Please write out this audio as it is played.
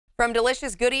From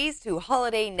delicious goodies to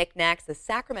holiday knickknacks, the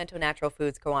Sacramento Natural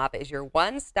Foods Co-Op is your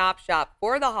one-stop shop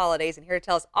for the holidays. And here to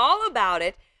tell us all about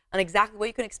it and exactly what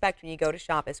you can expect when you go to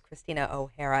shop is Christina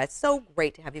O'Hara. It's so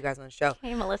great to have you guys on the show.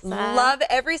 Hey, Melissa. Love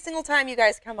every single time you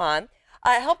guys come on.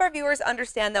 Help our viewers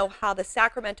understand, though, how the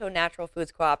Sacramento Natural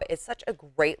Foods Co-Op is such a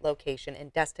great location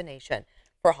and destination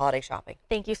for holiday shopping.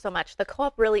 Thank you so much. The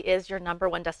Co-op really is your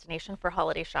 #1 destination for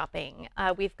holiday shopping.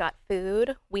 We've got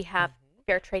food, we have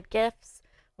fair trade gifts,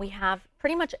 we have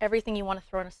pretty much everything you want to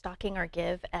throw in a stocking or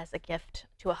give as a gift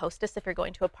to a hostess if you're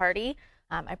going to a party.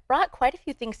 I brought quite a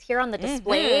few things here on the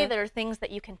display that are things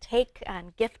that you can take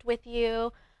and gift with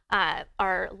you.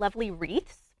 Our lovely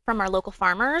wreaths from our local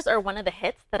farmers are one of the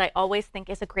hits that I always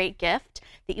think is a great gift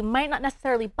that you might not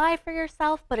necessarily buy for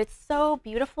yourself, but it's so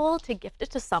beautiful to gift it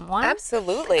to someone.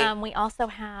 Absolutely. We also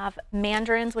have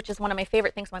mandarins, which is one of my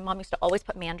favorite things. My mom used to always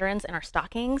put mandarins in our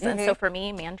stockings. And so for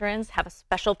me, mandarins have a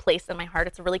special place in my heart.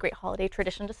 It's a really great holiday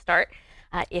tradition to start.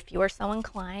 If you are so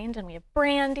inclined, and we have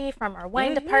brandy from our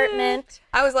wine department.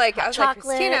 I was like,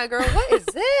 Christina, girl, what is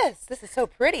this? This is so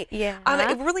pretty. Yeah.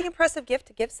 A really impressive gift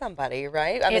to give somebody,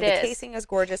 right? I mean, the casing is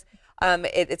gorgeous.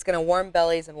 It's going to warm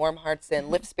bellies and warm hearts and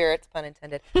lift spirits, pun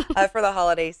intended, for the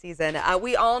holiday season.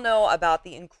 We all know about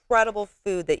the incredible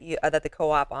food that that the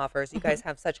Co-op offers. You guys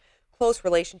have such close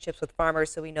relationships with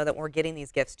farmers, so we know that when we're getting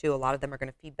these gifts too, a lot of them are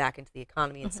going to feed back into the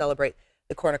economy and celebrate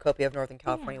the cornucopia of Northern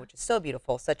California, which is so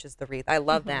beautiful, such as the wreath. I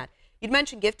love that. You'd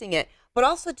mentioned gifting it, but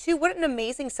also, too, what an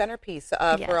amazing centerpiece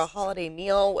for a holiday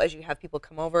meal as you have people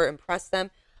come over, impress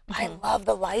them. I love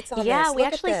the lights on this. Yeah, we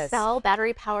Look actually at this. sell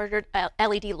battery-powered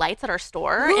LED lights at our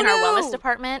store in our wellness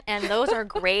department, and those are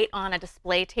great on a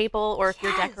display table or if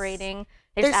you're decorating.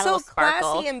 They're so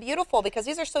classy and beautiful because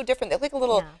these are so different. They're like a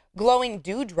little glowing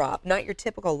dewdrop, not your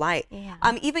typical light.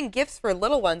 Even gifts for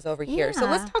little ones over here. So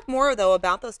let's talk more, though,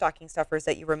 about those stocking stuffers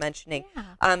that you were mentioning,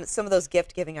 some of those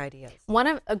gift-giving ideas. One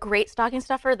of a great stocking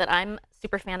stuffer that I'm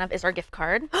super fan of is our gift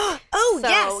card.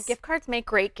 Yes. Gift cards make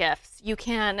great gifts. You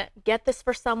can get this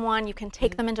for someone. You can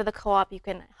take them into the Co-op. You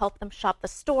can help them shop the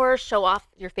store, show off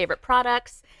your favorite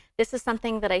products. This is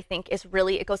something that I think is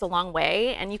really, it goes a long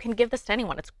way, and you can give this to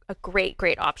anyone. It's a great,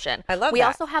 great option. I love that. We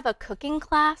also have a cooking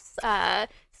class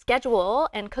schedule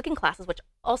and cooking classes, which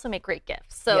also make great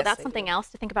gifts. So that's something else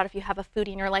to think about if you have a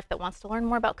foodie in your life that wants to learn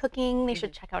more about cooking. They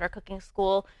should check out our cooking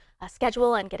school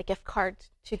schedule and get a gift card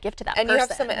to give to that person. And you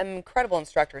have some incredible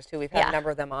instructors, too. We've had a number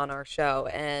of them on our show,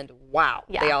 and wow,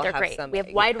 they all they're have great. some We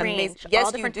have wide range,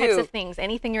 all different types of things.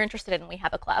 Anything you're interested in, we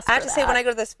have a class I have to say, when I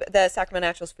go to the Sacramento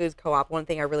Natural Foods Co-op, one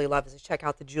thing I really love is to check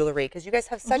out the jewelry, because you guys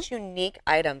have such unique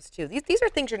items, too. These are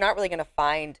things you're not really going to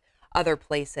find other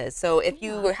places. So if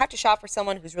you have to shop for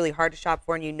someone who's really hard to shop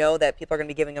for and you know that people are going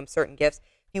to be giving them certain gifts,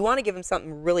 if you want to give them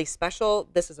something really special,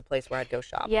 this is a place where I'd go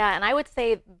shop. Yeah, and I would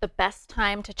say the best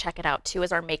time to check it out, too,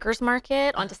 is our Makers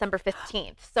Market on December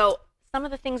 15th. So some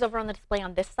of the things over on the display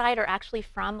on this side are actually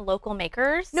from local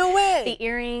makers. No way. The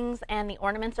earrings and the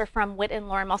ornaments are from Wit and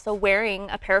Lore. I'm also wearing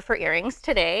a pair of her earrings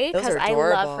today because I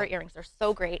love her earrings. They're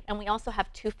so great. And we also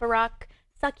have tufa-rock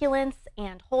succulents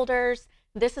and holders.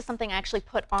 This is something I actually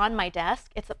put on my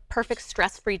desk. It's a perfect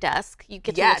stress-free desk. You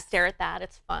get to stare at that.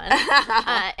 It's fun.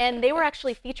 And they were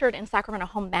actually featured in Sacramento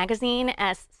Home Magazine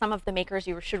as some of the makers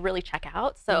you should really check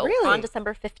out. So on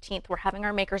December 15th, we're having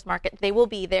our Makers Market. They will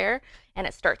be there, and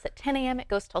it starts at 10 a.m. It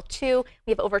goes till 2.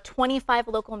 We have over 25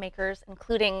 local makers,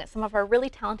 including some of our really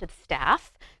talented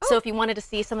staff. So if you wanted to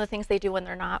see some of the things they do when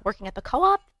they're not working at the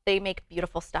Co-op, they make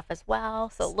beautiful stuff as well.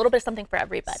 So a little bit of something for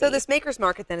everybody. So this Makers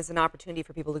Market then is an opportunity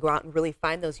for people to go out and really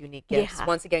find those unique gifts.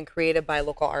 Once again, created by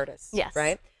local artists. Yes.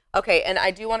 Right? Okay, and I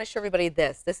do want to show everybody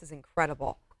this. This is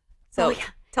incredible. So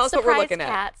tell us what we're looking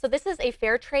at. So this is a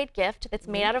fair trade gift that's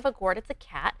made out of a gourd. It's a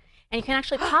cat. And you can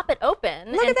actually pop it open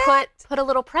and put a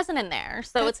little present in there.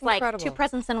 So it's like 2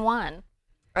 presents in one.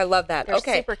 I love that. They're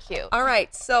super cute. All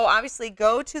right. So obviously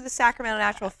go to the Sacramento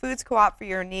Natural Foods Co-op for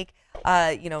your unique,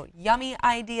 yummy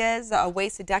ideas,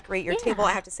 ways to decorate your table.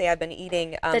 I have to say I've been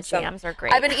eating the jams are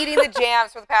great. I've been eating the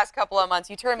jams for the past couple of months.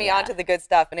 You turned me on to the good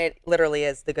stuff, and it literally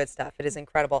is the good stuff. It is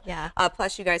incredible. Yeah.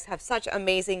 Plus, you guys have such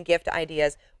amazing gift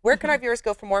ideas. Where can our viewers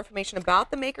go for more information about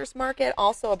the Makers Market,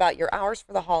 also about your hours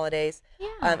for the holidays,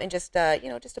 and just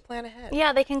to plan ahead?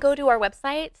 Yeah, they can go to our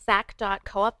website,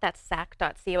 sac.coop, that's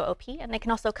sac.coop, and they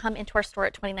can also come into our store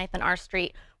at 29th and R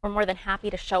Street. we're more than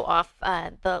happy to show off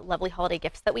the lovely holiday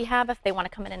gifts that we have if they want to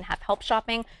come in and have help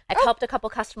shopping. I've helped a couple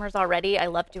customers already. I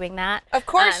love doing that. Of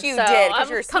course you did, because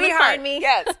you're a come sweetheart. And find me.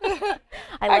 Yes.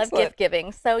 I love gift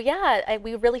giving. So yeah,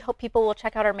 we really hope people will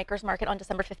check out our Makers Market on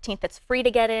December 15th. It's free to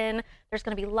get in. There's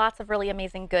going to be lots of really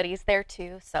amazing goodies there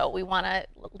too. So we want to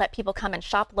let people come and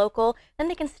shop local. Then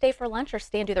they can stay for lunch or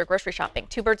stay and do their grocery shopping.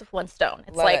 2 birds with 1 stone.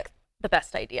 It's the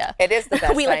best idea. It is the best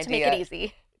idea. We like to make it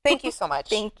easy. Thank you so much.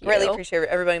 Thank you. Really appreciate it.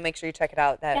 Everybody make sure you check it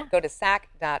out. Go to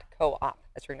Sac.co-op.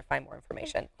 That's where you're going to find more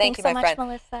information. Thank you, my friend. Thanks so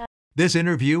much, Melissa. This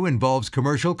interview involves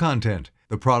commercial content.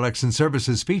 The products and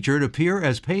services featured appear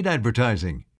as paid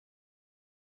advertising.